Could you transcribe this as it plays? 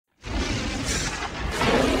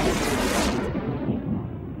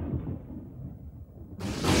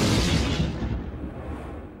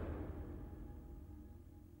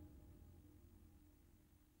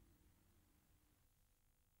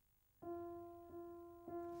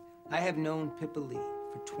I have known Pippa Lee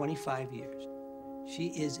for 25 years. She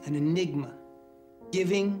is an enigma.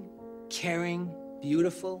 Giving, caring,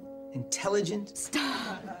 beautiful, intelligent.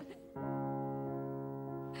 Stop.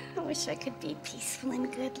 I wish I could be peaceful and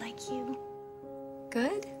good like you.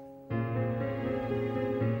 Good?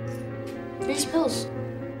 They're just pills.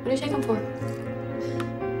 What do you take them for?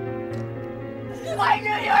 I knew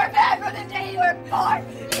you were bad from the day you were born!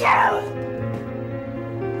 You!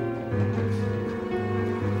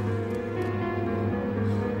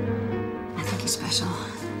 I think you're special.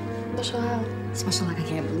 Special how? Special like I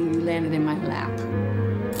can't believe you landed in my lap.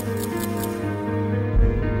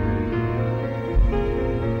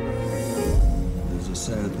 There's a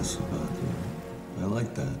sadness about you. I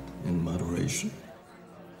like that, in moderation.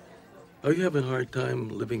 Are you having a hard time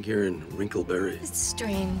living here in Wrinkleberry? It's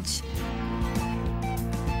strange.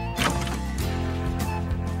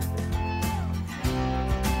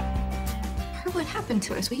 Heard what happened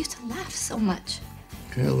to us. We used to laugh so much.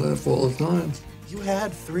 Can't laugh all the time. You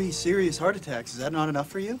had 3 serious heart attacks. Is that not enough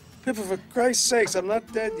for you? Pippa, for Christ's sakes, I'm not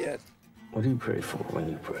dead yet. What do you pray for when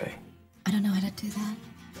you pray? I don't know how to do that.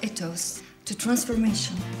 It goes to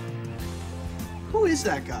transformation. Who is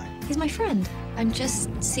that guy? He's my friend. I'm just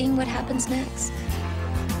seeing what happens next.